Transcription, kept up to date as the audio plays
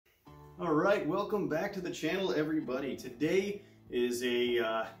All right, welcome back to the channel, everybody. Today is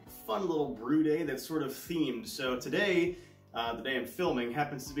a fun little brew day that's sort of themed. So today, the day I'm filming,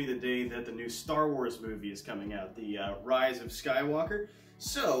 happens to be the day that the new Star Wars movie is coming out, the Rise of Skywalker.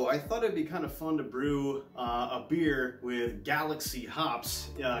 So I thought it'd be kind of fun to brew a beer with Galaxy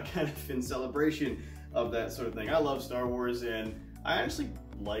hops, kind of in celebration of that sort of thing. I love Star Wars and I actually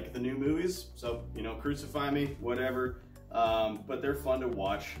like the new movies, so, you know, crucify me, whatever. But they're fun to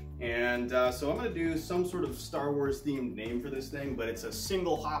watch. And so I'm going to do some sort of Star Wars themed name for this thing, but it's a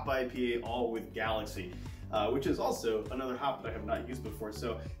single hop IPA all with Galaxy, which is also another hop that I have not used before,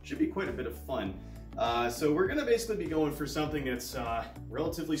 so it should be quite a bit of fun. So we're going to basically be going for something that's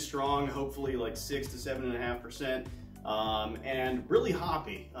relatively strong, hopefully like 6 to 7.5%, and really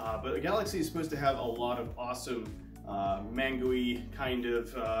hoppy. But Galaxy is supposed to have a lot of awesome mango-y kind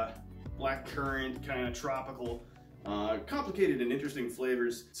of blackcurrant, kind of tropical, complicated and interesting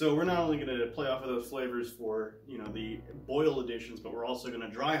flavors. So we're not only going to play off of those flavors for, you know, the boil editions, but we're also going to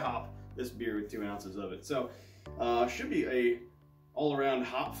dry hop this beer with 2 ounces of it. So should be a all-around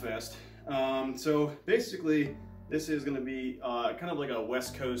hop fest. So basically this is going to be kind of like a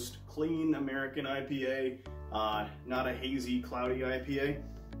West Coast clean American IPA, not a hazy, cloudy IPA.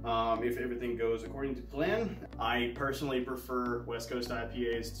 If everything goes according to plan. I personally prefer West Coast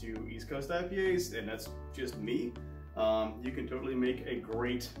IPAs to East Coast IPAs, and that's just me. You can totally make a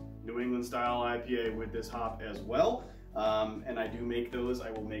great New England style IPA with this hop as well. And I do make those.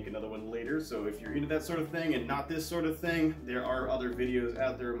 I will make another one later. So if you're into that sort of thing and not this sort of thing, there are other videos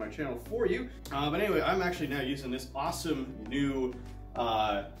out there on my channel for you. But anyway, I'm actually now using this awesome new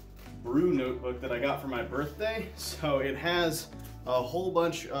brew notebook that I got for my birthday. So it has a whole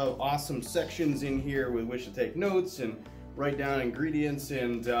bunch of awesome sections in here with which to take notes and write down ingredients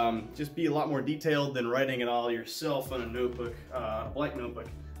and just be a lot more detailed than writing it all yourself on a notebook, a blank notebook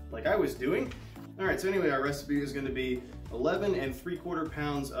like I was doing. All right, so anyway, our recipe is going to be 11 3/4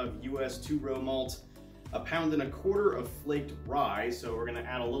 pounds of US 2-row malt, 1.25 pounds of flaked rye. So we're going to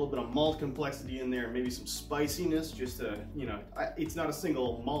add a little bit of malt complexity in there, maybe some spiciness, just to, you know, it's not a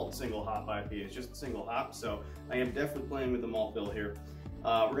single malt, single hop IPA, it's just a single hop. So I am definitely playing with the malt bill here.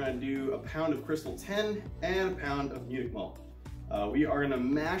 We're going to do 1 pound of Crystal 10 and 1 pound of Munich malt. We are going to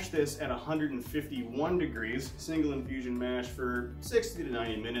mash this at 151 degrees, single infusion mash for 60 to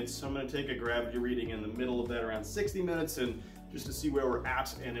 90 minutes. So I'm going to take a gravity reading in the middle of that around 60 minutes and just to see where we're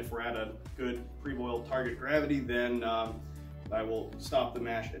at, and if we're at a good pre-boil target gravity, then I will stop the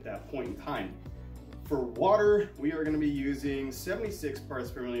mash at that point in time. For water, we are going to be using 76 parts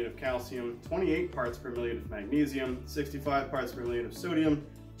per million of calcium, 28 parts per million of magnesium, 65 parts per million of sodium,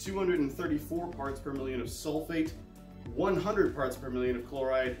 234 parts per million of sulfate, 100 parts per million of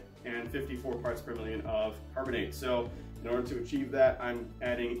chloride, and 54 parts per million of carbonate. So in order to achieve that, I'm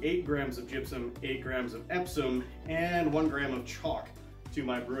adding 8 grams of gypsum, 8 grams of Epsom, and 1 gram of chalk to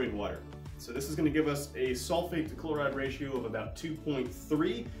my brewing water. So this is going to give us a sulfate to chloride ratio of about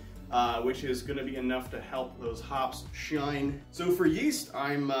 2.3, which is going to be enough to help those hops shine. So for yeast,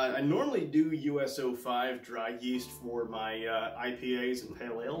 I normally do US-05 dry yeast for my IPAs and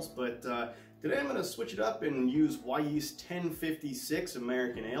pale ales, but today I'm going to switch it up and use Wyeast 1056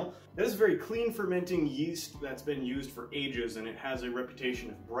 American Ale. That is a very clean fermenting yeast that's been used for ages, and it has a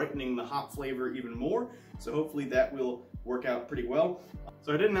reputation of brightening the hop flavor even more, so hopefully that will work out pretty well.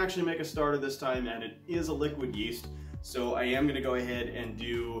 So I didn't actually make a starter this time, and it is a liquid yeast, so I am going to go ahead and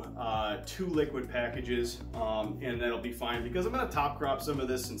do 2 liquid packages, and that'll be fine because I'm going to top crop some of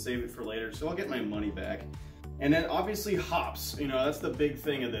this and save it for later, so I'll get my money back. And then obviously hops, you know, that's the big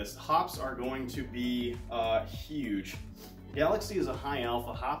thing of this. Hops are going to be huge. Galaxy is a high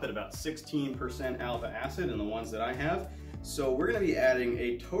alpha hop at about 16% alpha acid in the ones that I have. So we're going to be adding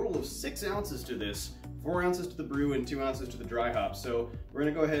a total of 6 ounces to this, 4 ounces to the brew and 2 ounces to the dry hop. So we're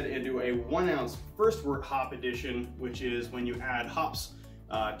going to go ahead and do a 1 ounce first-wort hop addition, which is when you add hops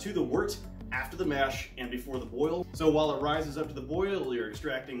to the wort after the mash and before the boil. So while it rises up to the boil, you're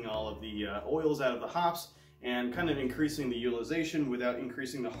extracting all of the oils out of the hops and kind of increasing the utilization without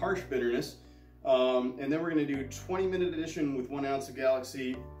increasing the harsh bitterness. And then we're going to do 20-minute addition with 1 ounce of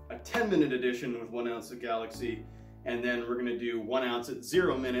Galaxy, a 10-minute addition with 1 ounce of Galaxy, and then we're going to do 1 ounce at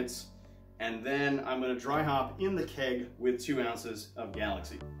 0 minutes, and then I'm going to dry hop in the keg with 2 ounces of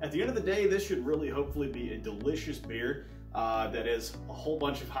Galaxy. At the end of the day, this should really hopefully be a delicious beer that is a whole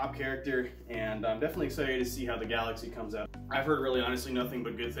bunch of hop character, and I'm definitely excited to see how the Galaxy comes out. I've heard really honestly nothing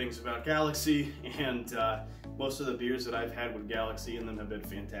but good things about Galaxy, and most of the beers that I've had with Galaxy in them have been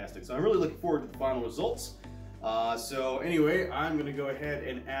fantastic. So I'm really looking forward to the final results. So anyway, I'm going to go ahead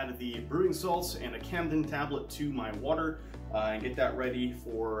and add the brewing salts and a Camden tablet to my water. and get that ready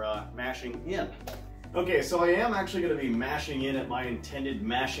for mashing in. Okay, so I am actually going to be mashing in at my intended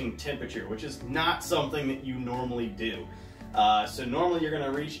mashing temperature, which is not something that you normally do. So normally you're going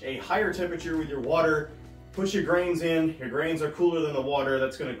to reach a higher temperature with your water, push your grains in, your grains are cooler than the water,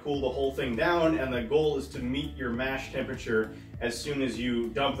 that's going to cool the whole thing down, and the goal is to meet your mash temperature as soon as you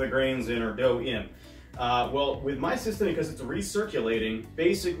dump the grains in or dough in. Well, with my system, because it's recirculating,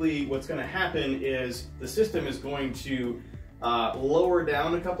 basically what's going to happen is the system is going to lower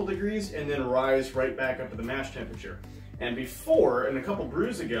down a couple degrees and then rise right back up to the mash temperature. And before, and a couple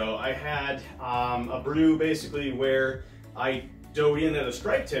brews ago, I had a brew basically where I dough in at a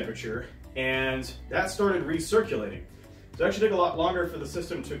strike temperature, and that started recirculating. So it actually took a lot longer for the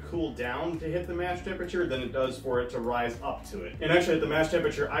system to cool down to hit the mash temperature than it does for it to rise up to it. And actually at the mash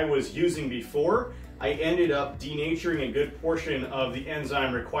temperature I was using before, I ended up denaturing a good portion of the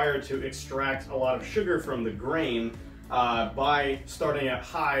enzyme required to extract a lot of sugar from the grain by starting at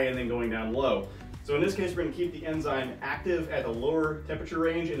high and then going down low. So in this case, we're going to keep the enzyme active at the lower temperature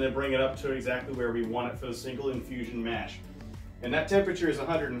range and then bring it up to exactly where we want it for the single infusion mash. And that temperature is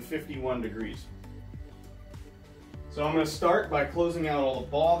 151 degrees. So I'm going to start by closing out all the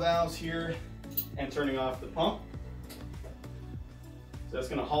ball valves here and turning off the pump. So that's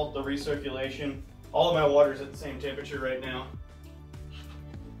going to halt the recirculation. All of my water is at the same temperature right now.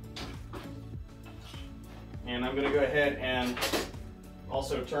 And I'm going to go ahead and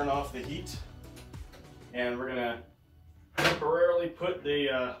also turn off the heat. And we're going to temporarily put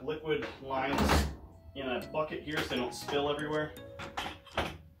the liquid lines in a bucket here so they don't spill everywhere.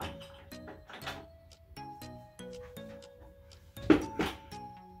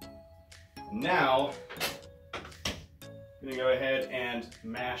 Now, I'm going to go ahead and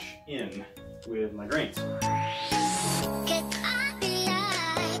mash in with my grains.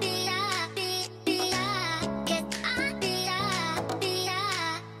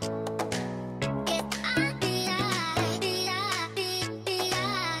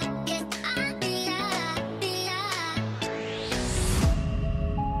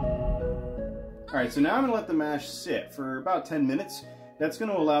 Alright, so now I'm going to let the mash sit for about 10 minutes. That's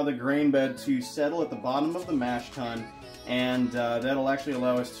going to allow the grain bed to settle at the bottom of the mash tun, and that'll actually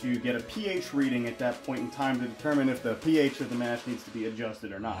allow us to get a pH reading at that point in time to determine if the pH of the mash needs to be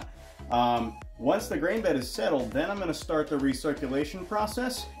adjusted or not. Once the grain bed is settled, then I'm going to start the recirculation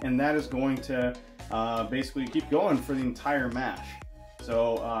process, and that is going to basically keep going for the entire mash.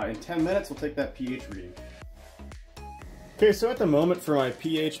 So in 10 minutes, we'll take that pH reading. Okay, so at the moment for my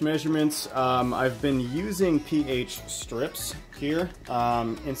pH measurements, I've been using pH strips here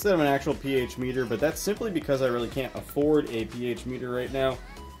instead of an actual pH meter, but that's simply because I really can't afford a pH meter right now.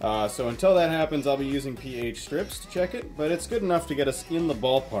 So until that happens, I'll be using pH strips to check it, but it's good enough to get us in the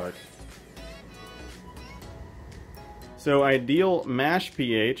ballpark. So ideal mash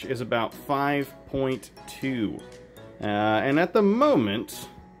pH is about 5.2. And at the moment,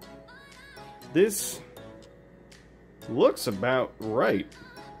 this looks about right,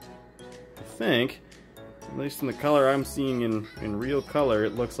 I think. At least in the color I'm seeing in real color,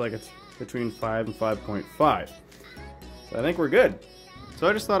 it looks like it's between 5 and 5.5. So I think we're good. So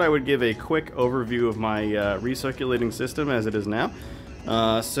I just thought I would give a quick overview of my recirculating system as it is now.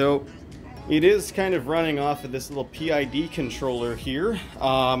 So it is kind of running off of this little PID controller here,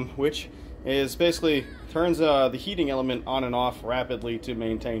 which is basically turns the heating element on and off rapidly to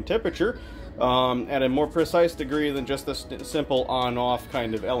maintain temperature. At a more precise degree than just a simple on-off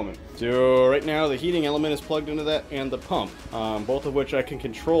kind of element. So right now the heating element is plugged into that and the pump, both of which I can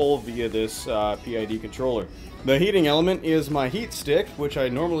control via this PID controller. The heating element is my heat stick, which I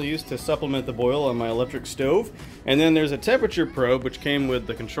normally use to supplement the boil on my electric stove, and then there's a temperature probe which came with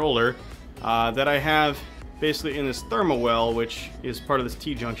the controller that I have basically in this thermowell, which is part of this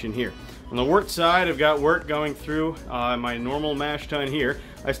T-junction here. On the wort side, I've got wort going through my normal mash tun here.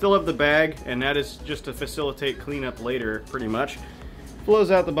 I still have the bag, and that is just to facilitate cleanup later, pretty much. Flows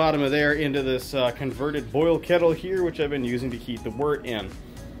out the bottom of there into this converted boil kettle here, which I've been using to heat the wort in.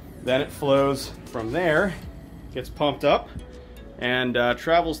 Then it flows from there, gets pumped up, and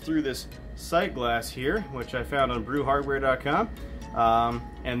travels through this sight glass here, which I found on brewhardware.com.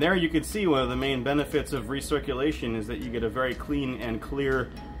 And there you can see one of the main benefits of recirculation is that you get a very clean and clear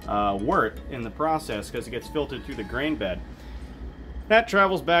wort in the process because it gets filtered through the grain bed. That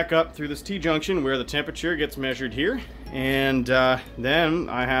travels back up through this T-junction where the temperature gets measured here, and then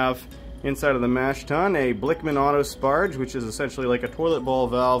I have inside of the mash tun a Blickman auto sparge, which is essentially like a toilet bowl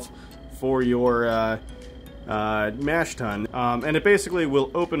valve for your mash tun, and it basically will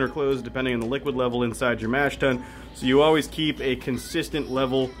open or close depending on the liquid level inside your mash tun, so you always keep a consistent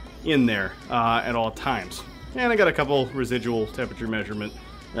level in there at all times. And I got a couple residual temperature measurement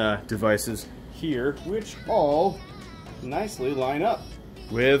devices here, which all nicely line up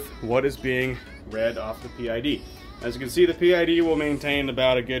with what is being read off the PID. As you can see, the PID will maintain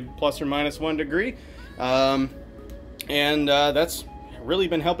about a good plus or minus 1 degree. That's really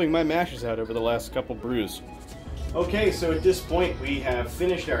been helping my mashes out over the last couple brews. Okay, so at this point we have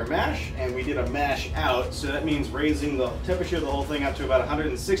finished our mash, and we did a mash out, so that means raising the temperature of the whole thing up to about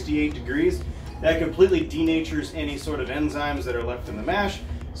 168 degrees. That completely denatures any sort of enzymes that are left in the mash.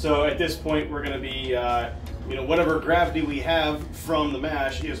 So at this point we're going to be, whatever gravity we have from the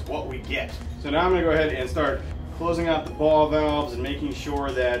mash is what we get. So now I'm going to go ahead and start closing out the ball valves and making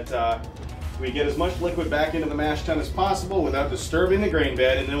sure that we get as much liquid back into the mash tun as possible without disturbing the grain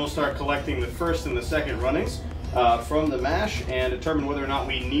bed, and then we'll start collecting the first and the second runnings from the mash and determine whether or not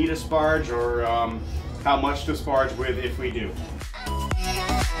we need a sparge or how much to sparge with if we do.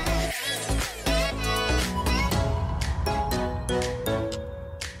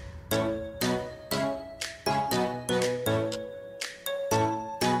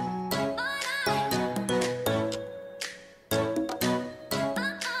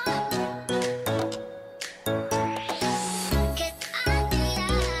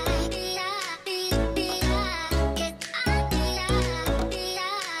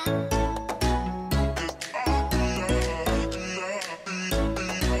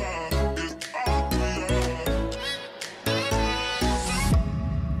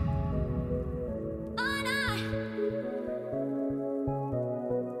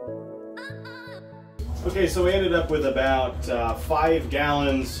 Okay, so we ended up with about 5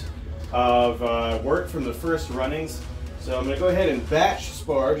 gallons of wort from the first runnings. So I'm going to go ahead and batch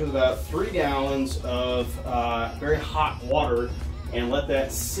sparge with about 3 gallons of very hot water and let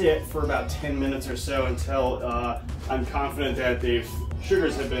that sit for about 10 minutes or so until I'm confident that the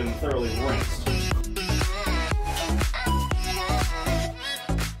sugars have been thoroughly rinsed.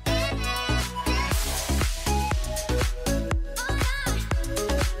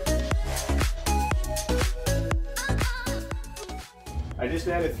 I just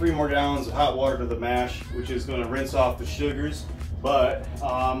added 3 more gallons of hot water to the mash, which is going to rinse off the sugars, but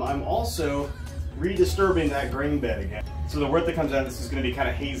I'm also redisturbing that grain bed again. So the wort that comes out, this is going to be kind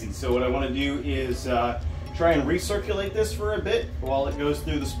of hazy. So what I want to do is try and recirculate this for a bit while it goes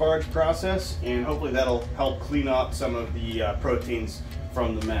through the sparge process, and hopefully that'll help clean up some of the proteins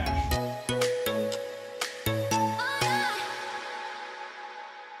from the mash.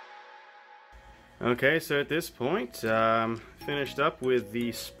 Okay, so at this point, finished up with the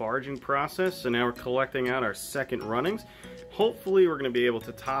sparging process, so now we're collecting out our second runnings. Hopefully we're going to be able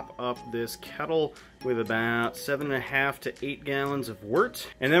to top up this kettle with about 7.5 to 8 gallons of wort.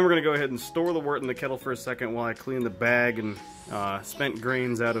 And then we're going to go ahead and store the wort in the kettle for a second while I clean the bag and spent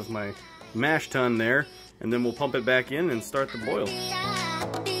grains out of my mash tun there. And then we'll pump it back in and start the boil.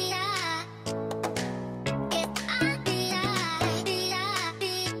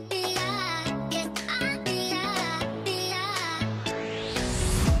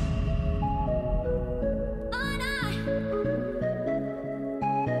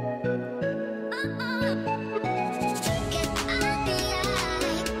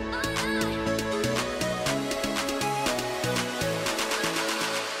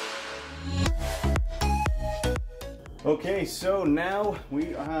 Okay, so now we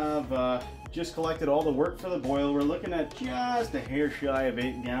have just collected all the wort for the boil. We're looking at just a hair shy of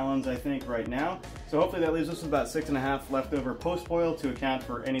 8 gallons, I think, right now. So hopefully that leaves us with about 6.5 left over post-boil to account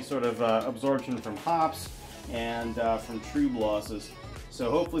for any sort of absorption from hops and from trube losses. So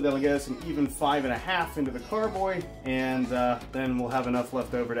hopefully that'll get us an even 5.5 into the carboy, and then we'll have enough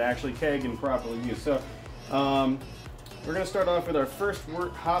left over to actually keg and properly use. So we're going to start off with our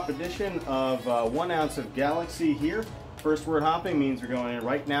first-wort hop addition of 1 ounce of Galaxy here. First-wort hopping means we're going in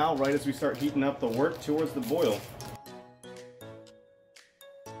right now, right as we start heating up the wort towards the boil.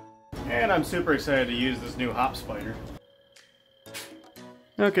 And I'm super excited to use this new hop spider.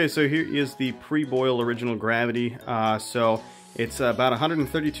 Okay, so here is the pre-boil original gravity. So it's about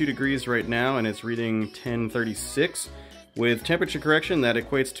 132 degrees right now, and it's reading 1036. With temperature correction, that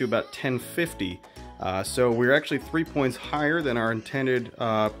equates to about 1050. So we're actually 3 points higher than our intended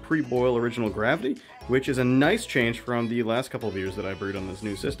pre-boil original gravity, which is a nice change from the last couple of years that I brewed on this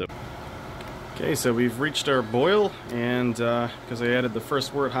new system. Okay, so we've reached our boil, and because I added the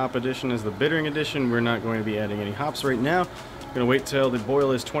first-wort hop addition as the bittering addition, we're not going to be adding any hops right now. I'm going to wait till the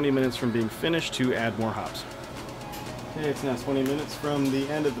boil is 20 minutes from being finished to add more hops. Okay, it's now 20 minutes from the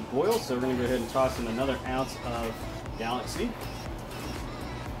end of the boil, so we're going to go ahead and toss in another ounce of Galaxy.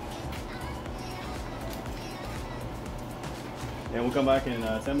 And we'll come back in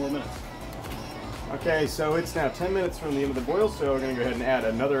 10 more minutes. Okay, so it's now 10 minutes from the end of the boil, so we're going to go ahead and add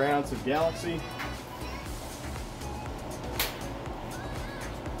another ounce of Galaxy.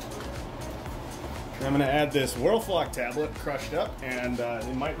 I'm going to add this Whirlflock tablet crushed up, and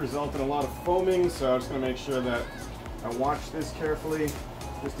it might result in a lot of foaming, so I'm just going to make sure that I watch this carefully,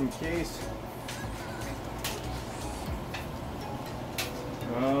 just in case.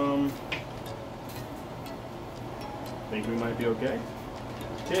 I think we might be okay.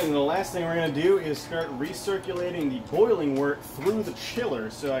 Okay, and the last thing we're going to do is start recirculating the boiling wort through the chiller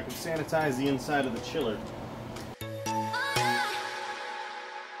so I can sanitize the inside of the chiller.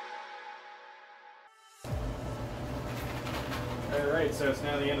 Alright, so it's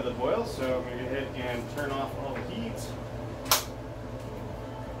now the end of the boil, so I'm going to go ahead and turn off all the heat.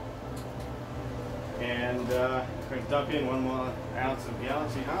 And I'm going to dump in 1 more ounce of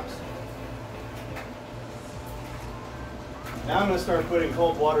Galaxy hops. Now I'm going to start putting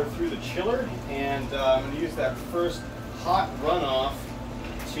cold water through the chiller, and I'm going to use that first hot runoff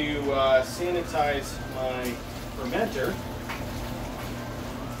to sanitize my fermenter.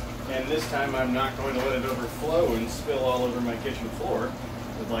 And this time I'm not going to let it overflow and spill all over my kitchen floor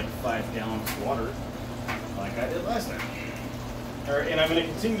with like 5 gallons of water like I did last time. Alright, and I'm going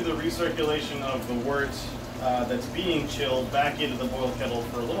to continue the recirculation of the wort that's being chilled back into the boil kettle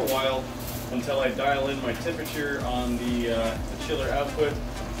for a little while until I dial in my temperature on the chiller output,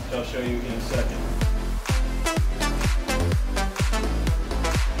 which I'll show you in a second.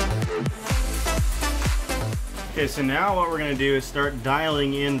 Okay, so now what we're going to do is start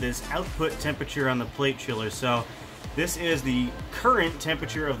dialing in this output temperature on the plate chiller. So this is the current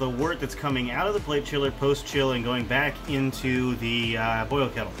temperature of the wort that's coming out of the plate chiller post-chill and going back into the boil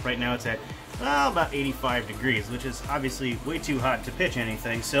kettle. Right now it's at about 85 degrees, which is obviously way too hot to pitch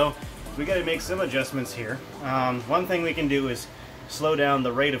anything. So we got to make some adjustments here. One thing we can do is slow down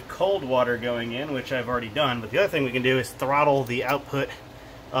the rate of cold water going in, which I've already done. But the other thing we can do is throttle the output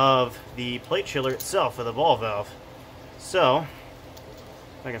of the plate chiller itself with a ball valve. So,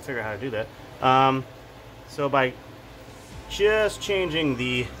 if I can figure out how to do that. So by just changing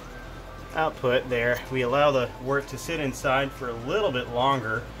the output there, we allow the wort to sit inside for a little bit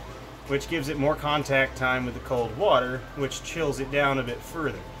longer, which gives it more contact time with the cold water, which chills it down a bit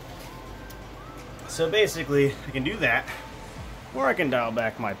further. So basically, I can do that, or I can dial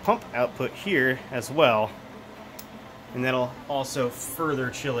back my pump output here as well, and that'll also further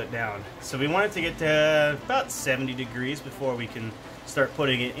chill it down. So we want it to get to about 70 degrees before we can start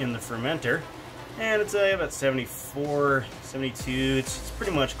putting it in the fermenter. And it's about 74, 72, it's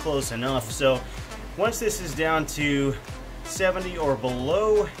pretty much close enough. So once this is down to 70 or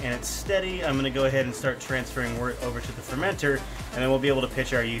below and it's steady, I'm gonna go ahead and start transferring wort over to the fermenter, and then we'll be able to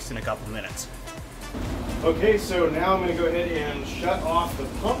pitch our yeast in a couple minutes. Okay, so now I'm going to go ahead and shut off the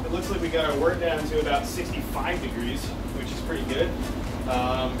pump. It looks like we got our wort down to about 65 degrees, which is pretty good.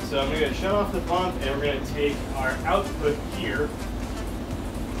 So I'm going to shut off the pump, and we're going to take our output here.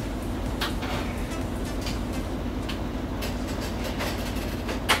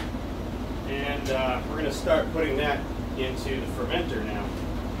 And we're going to start putting that into the fermenter now.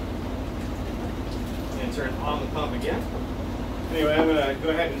 And turn on the pump again. Anyway, I'm going to go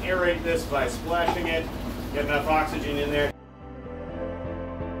ahead and aerate this by splashing it, get enough oxygen in there.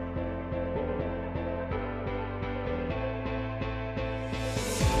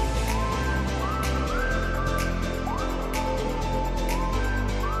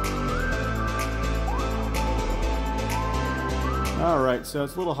 Alright, so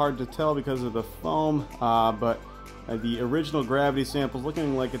it's a little hard to tell because of the foam, but the original gravity sample is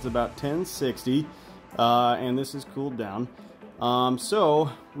looking like it's about 1060, and this is cooled down. So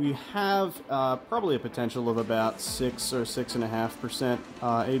we have probably a potential of about 6 or 6.5%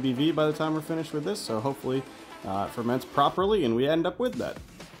 ABV by the time we're finished with this, so hopefully it ferments properly and we end up with that.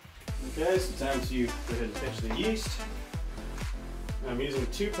 Okay, so time to go ahead and pitch the yeast. I'm using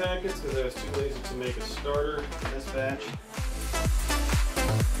 2 packets because I was too lazy to make a starter for this batch.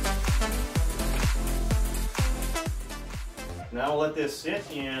 Now we'll let this sit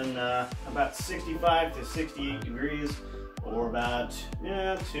in about 65 to 68 degrees for about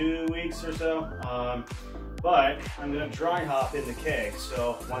 2 weeks or so. But I'm going to dry hop in the keg.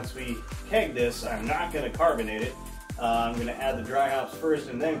 So once we keg this, I'm not going to carbonate it. I'm going to add the dry hops first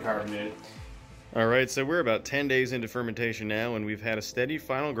and then carbonate it. Alright, so we're about 10 days into fermentation now, and we've had a steady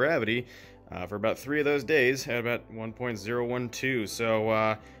final gravity for about 3 of those days at about 1.012. So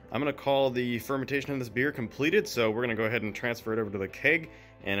I'm going to call the fermentation of this beer completed, so we're going to go ahead and transfer it over to the keg,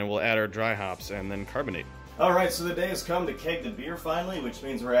 and then we'll add our dry hops and then carbonate. Alright, so the day has come to keg the beer finally, which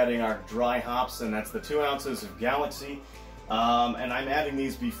means we're adding our dry hops, and that's the 2 ounces of Galaxy. And I'm adding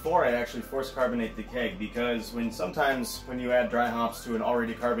these before I actually force carbonate the keg, because sometimes when you add dry hops to an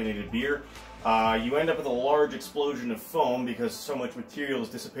already carbonated beer, you end up with a large explosion of foam because so much material is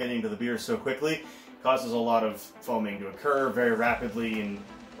dissipating into the beer so quickly. It causes a lot of foaming to occur very rapidly in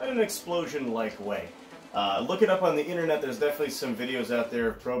an explosion-like way. Look it up on the internet. There's definitely some videos out there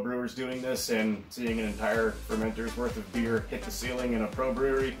of pro brewers doing this, and seeing an entire fermenter's worth of beer hit the ceiling in a pro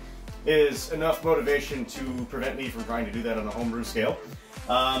brewery is enough motivation to prevent me from trying to do that on a homebrew scale.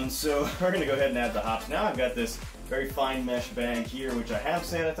 So we're going to go ahead and add the hops now. I've got this very fine mesh bag here, which I have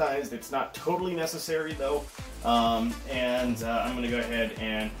sanitized. It's not totally necessary though. I'm going to go ahead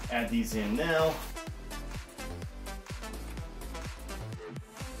and add these in now.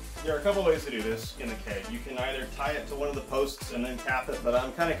 There are a couple ways to do this in the keg. You can either tie it to one of the posts and then cap it, but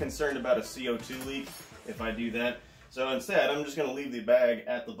I'm kind of concerned about a CO2 leak if I do that. So instead, I'm just going to leave the bag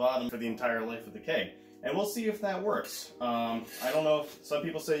at the bottom for the entire life of the keg. And we'll see if that works. I don't know if some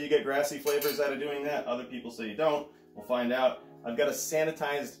people say you get grassy flavors out of doing that. Other people say you don't. We'll find out. I've got a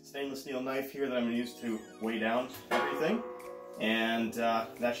sanitized stainless steel knife here that I'm going to use to weigh down everything. And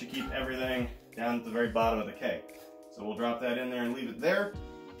that should keep everything down at the very bottom of the keg. So we'll drop that in there and leave it there.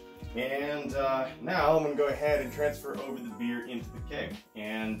 And now I'm going to go ahead and transfer over the beer into the keg.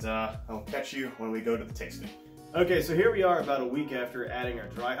 And I'll catch you when we go to the tasting. Okay, so here we are about a week after adding our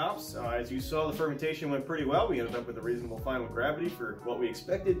dry hops. As you saw, the fermentation went pretty well. We ended up with a reasonable final gravity for what we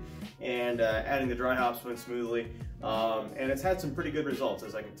expected, and adding the dry hops went smoothly. And it's had some pretty good results,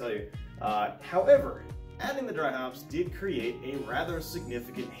 as I can tell you. However, adding the dry hops did create a rather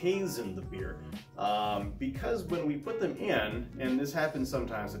significant haze in the beer. Because when we put them in, and this happens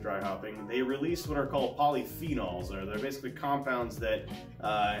sometimes with dry hopping, they release what are called polyphenols, or they're basically compounds that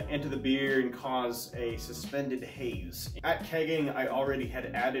enter the beer and cause a suspended haze. At kegging, I already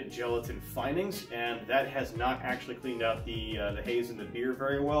had added gelatin finings, and that has not actually cleaned out the haze in the beer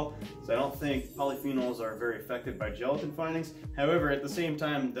very well. So I don't think polyphenols are very affected by gelatin finings. However, at the same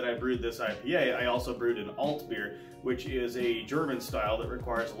time that I brewed this IPA, I also brewed an alt beer, which is a German style that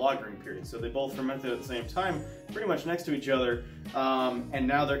requires a lagering period. So they both fermented at the same time, pretty much next to each other, and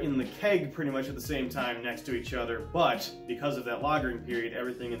now they're in the keg pretty much at the same time next to each other, but because of that lagering period,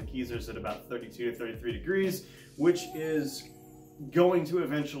 everything in the keys is at about 32 to 33 degrees, which is going to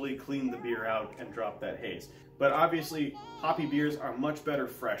eventually clean the beer out and drop that haze. But obviously, hoppy beers are much better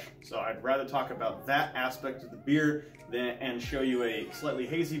fresh, so I'd rather talk about that aspect of the beer and show you a slightly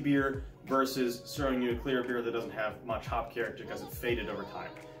hazy beer versus showing you a clear beer that doesn't have much hop character because it faded over time.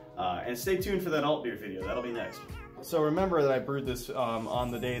 And stay tuned for that alt beer video, that'll be next. So remember that I brewed this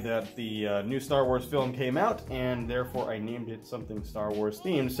on the day that the new Star Wars film came out, and therefore I named it something Star Wars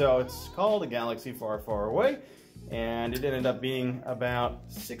themed. So it's called A Galaxy Far, Far Away, and it ended up being about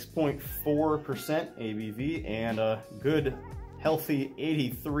 6.4% ABV and a good, healthy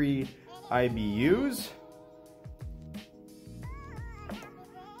 83 IBUs.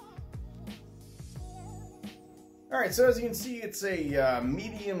 Alright, so as you can see, it's a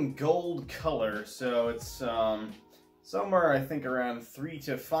medium gold color, so it's somewhere, I think, around 3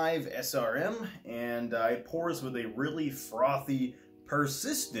 to 5 SRM, and it pours with a really frothy,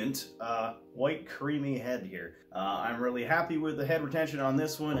 persistent, white creamy head here. I'm really happy with the head retention on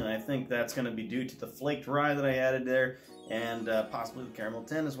this one, and I think that's going to be due to the flaked rye that I added there, and possibly the caramel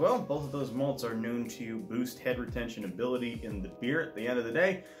 10 as well. Both of those malts are known to boost head retention ability in the beer at the end of the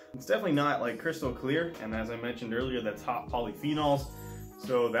day. It's definitely not like crystal clear, and as I mentioned earlier, that's hop polyphenols,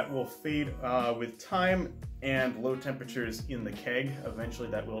 so that will fade with time and low temperatures in the keg. Eventually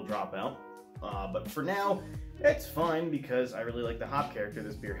that will drop out, but for now it's fine because I really like the hop character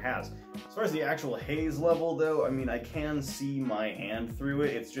this beer has. As far as the actual haze level though, I mean, I can see my hand through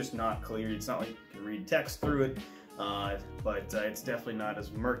it. It's just not clear. It's not like you can read text through it, but it's definitely not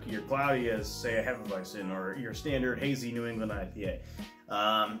as murky or cloudy as, say, a Hefeweizen or your standard hazy New England IPA.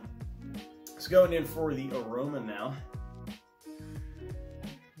 So going in for the aroma now.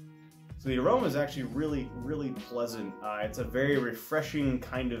 So the aroma is actually really pleasant. It's a very refreshing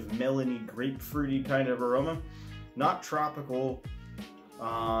kind of melony, grapefruity kind of aroma. Not tropical.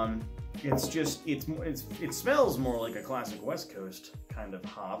 It's just it smells more like a classic West Coast kind of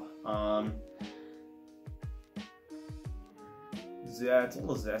hop. It's a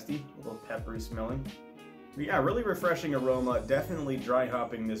little zesty, a little peppery smelling. But yeah, really refreshing aroma. Definitely dry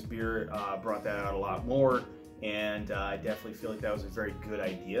hopping this beer brought that out a lot more, and I definitely feel like that was a very good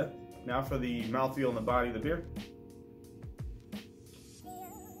idea. Now for the mouthfeel and the body of the beer.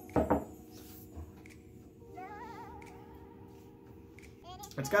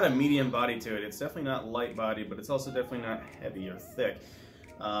 It's got a medium body to it. It's definitely not light body, but it's also definitely not heavy or thick.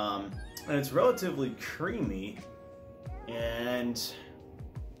 And it's relatively creamy. And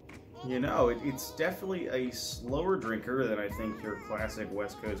you know, it's definitely a slower drinker than I think your classic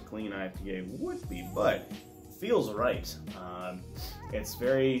West Coast clean IPA would be, but feels right. It's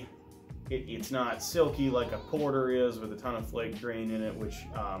very, it's not silky like a porter is with a ton of flake grain in it, which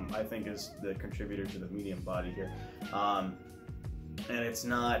I think is the contributor to the medium body here. And it's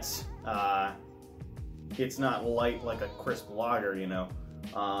not light like a crisp lager, you know.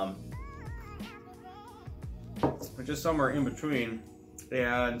 It's just somewhere in between.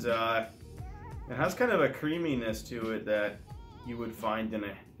 And it has kind of a creaminess to it that you would find in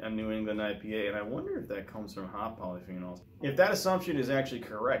a New England IPA, and I wonder if that comes from hop polyphenols. If that assumption is actually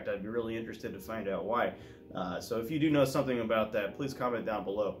correct, I'd be really interested to find out why. So if you do know something about that, please comment down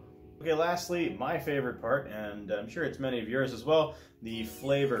below. Okay, lastly, my favorite part, and I'm sure it's many of yours as well, the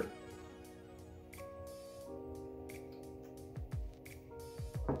flavor.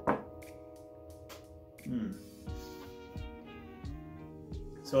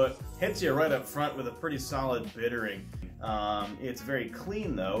 So it hits you right up front with a pretty solid bittering. It's very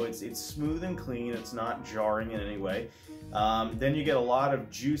clean though. It's smooth and clean. It's not jarring in any way. Then you get a lot of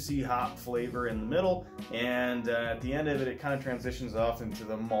juicy hop flavor in the middle, and at the end of it, it kind of transitions off into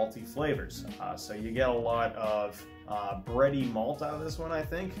the malty flavors. So you get a lot of bready malt out of this one, I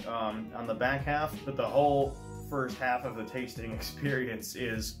think, on the back half, but the whole first half of the tasting experience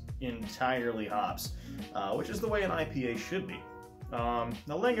is entirely hops, which is the way an IPA should be.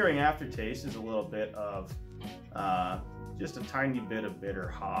 The lingering aftertaste is a little bit of just a tiny bit of bitter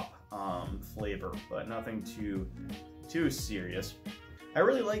hop flavor, but nothing too serious. I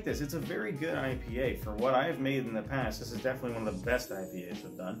really like this. It's a very good IPA. For what I've made in the past, this is definitely one of the best IPAs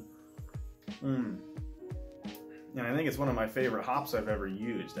I've done. And I think it's one of my favorite hops I've ever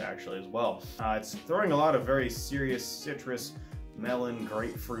used, actually, as well. It's throwing a lot of very serious citrus, melon,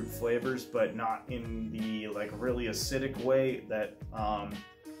 grapefruit flavors, but not in the like really acidic way that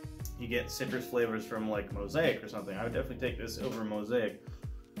you get citrus flavors from like Mosaic or something. I would definitely take this over Mosaic.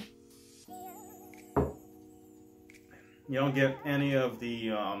 You don't get any of the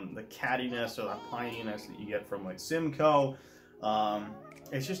cattiness or the pininess that you get from like Simcoe.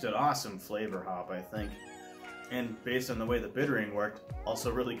 It's just an awesome flavor hop, I think. And based on the way the bittering worked,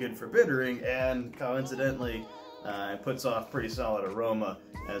 also really good for bittering, and coincidentally, it puts off pretty solid aroma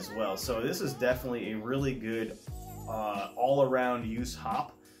as well. So this is definitely a really good all-around use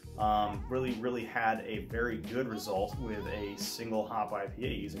hop. Really had a very good result with a single hop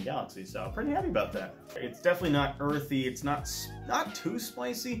IPA using Galaxy, so I'm pretty happy about that. It's definitely not earthy, it's not too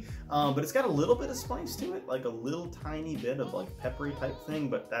spicy, but it's got a little bit of spice to it, like a little tiny bit of like peppery type thing,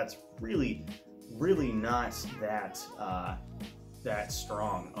 but that's really not that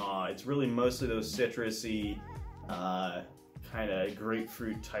strong. It's really mostly those citrusy, kind of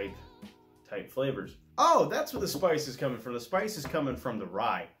grapefruit type flavors. Oh, that's where the spice is coming from. The spice is coming from the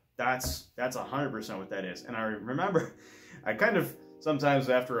rye. That's 100% what that is. And I remember, I kind of, sometimes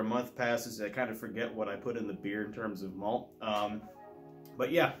after a month passes, I kind of forget what I put in the beer in terms of malt.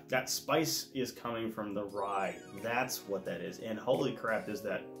 But yeah, that spice is coming from the rye. That's what that is. And holy crap, does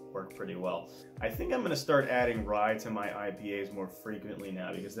that work pretty well. I think I'm going to start adding rye to my IPAs more frequently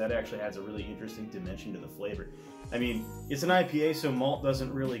now, because that actually adds a really interesting dimension to the flavor. I mean, it's an IPA, so malt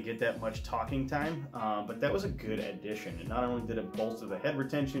doesn't really get that much talking time, but that was a good addition. And not only did it bolster the head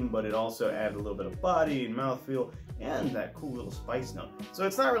retention, but it also added a little bit of body and mouthfeel and that cool little spice note. So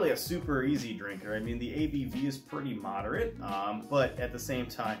it's not really a super easy drinker. I mean, the ABV is pretty moderate, but at the same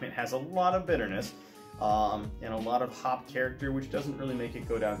time, it has a lot of bitterness. And a lot of hop character, which doesn't really make it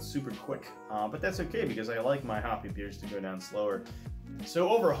go down super quick. But that's okay, because I like my hoppy beers to go down slower. So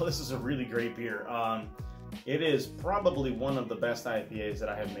overall, this is a really great beer. It is probably one of the best IPAs that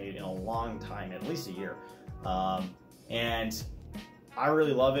I have made in a long time, at least a year. And I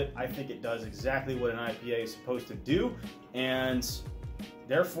really love it. I think it does exactly what an IPA is supposed to do. And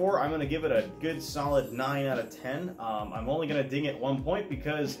therefore, I'm going to give it a good solid 9 out of 10. I'm only going to ding it 1 point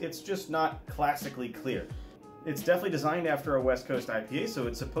because it's just not classically clear. It's definitely designed after a West Coast IPA, so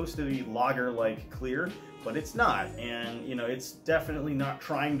it's supposed to be lager-like clear, but it's not. And, you know, it's definitely not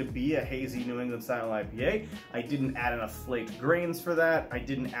trying to be a hazy New England style IPA. I didn't add enough flaked grains for that. I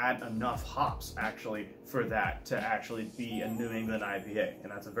didn't add enough hops, actually, for that to actually be a New England IPA,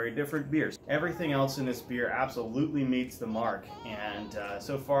 and that's a very different beer. Everything else in this beer absolutely meets the mark, and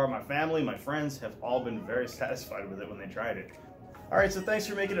so far my family, my friends have all been very satisfied with it when they tried it. Alright, so thanks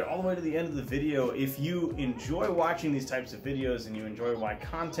for making it all the way to the end of the video. If you enjoy watching these types of videos and you enjoy my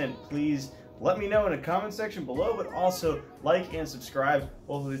content, please let me know in the comment section below, but also like and subscribe.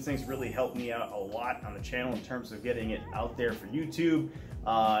 Both of these things really help me out a lot on the channel in terms of getting it out there for YouTube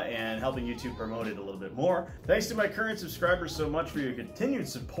and helping YouTube promote it a little bit more. Thanks to my current subscribers so much for your continued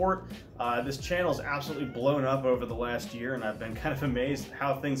support. This channel's absolutely blown up over the last year, and I've been kind of amazed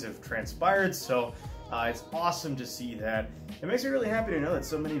how things have transpired. So it's awesome to see that. It makes me really happy to know that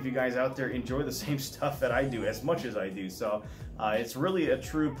so many of you guys out there enjoy the same stuff that I do as much as I do. So it's really a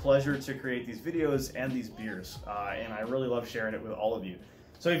true pleasure to create these videos and these beers, and I really love sharing it with all of you.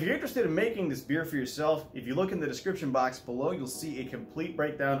 So if you're interested in making this beer for yourself, if you look in the description box below, you'll see a complete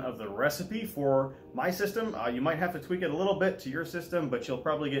breakdown of the recipe for my system. You might have to tweak it a little bit to your system, but you'll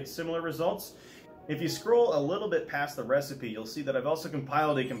probably get similar results. If you scroll a little bit past the recipe, you'll see that I've also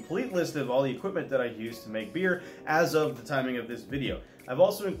compiled a complete list of all the equipment that I use to make beer as of the timing of this video. I've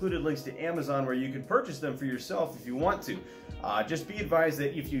also included links to Amazon where you can purchase them for yourself if you want to. Just be advised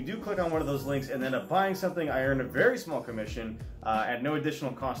that if you do click on one of those links and end up buying something, I earn a very small commission at no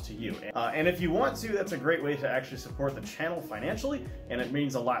additional cost to you. And if you want to, that's a great way to actually support the channel financially, and it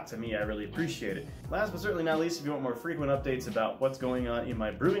means a lot to me. I really appreciate it. Last but certainly not least, if you want more frequent updates about what's going on in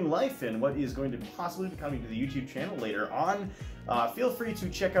my brewing life and what is going to possibly be coming to the YouTube channel later on, feel free to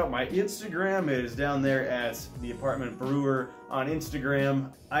check out my Instagram. It is down there as The Apartment Brewer on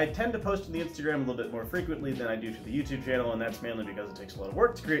Instagram. I tend to post to the Instagram a little bit more frequently than I do to the YouTube channel, and that's mainly because it takes a lot of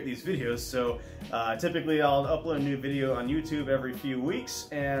work to create these videos. So typically I'll upload a new video on YouTube every few weeks,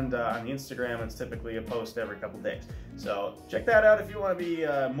 and on the Instagram it's typically a post every couple days. So check that out if you want to be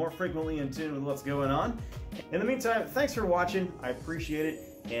more frequently in tune with what's going on. In the meantime, thanks for watching. I appreciate it.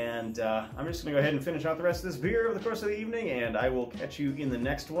 And I'm just going to go ahead and finish out the rest of this beer over the course of the evening, and I will catch you in the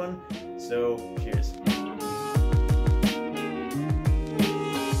next one. So, cheers.